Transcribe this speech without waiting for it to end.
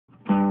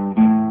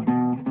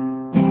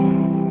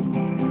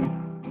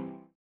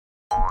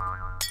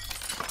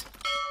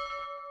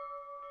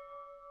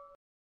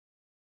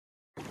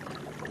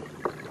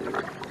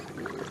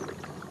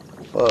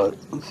But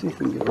let's see if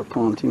we can get our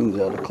pontoons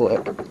out of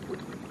Kayak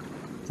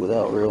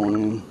without reeling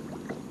in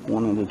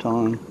one at a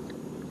time.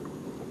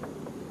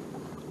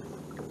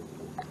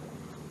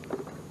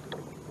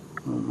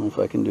 I don't know if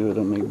I can do it.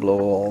 I may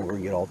blow all over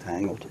and get all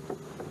tangled.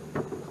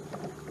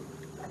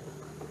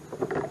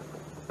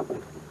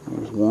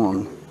 There's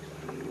one.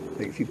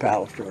 Take a few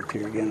paddle strokes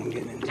here again. I'm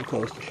getting in too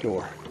close to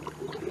shore.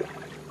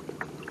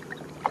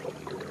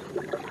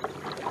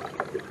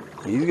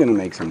 He's going to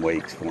make some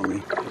wakes for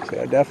me. See,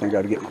 I definitely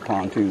got to get my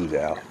pontoons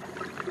out.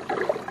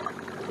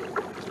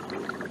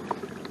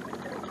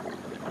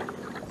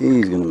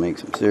 He's going to make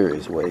some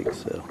serious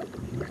wakes, so.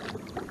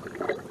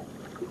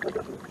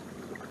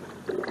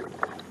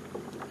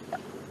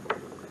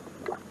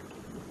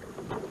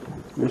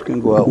 I'm just going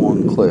to go out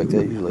one click.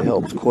 That usually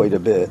helps quite a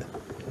bit.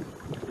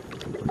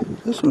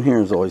 This one here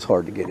is always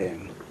hard to get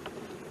in.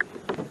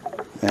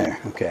 There,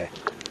 okay.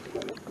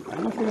 I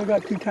don't think I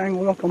got too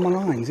tangled up on my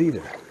lines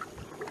either.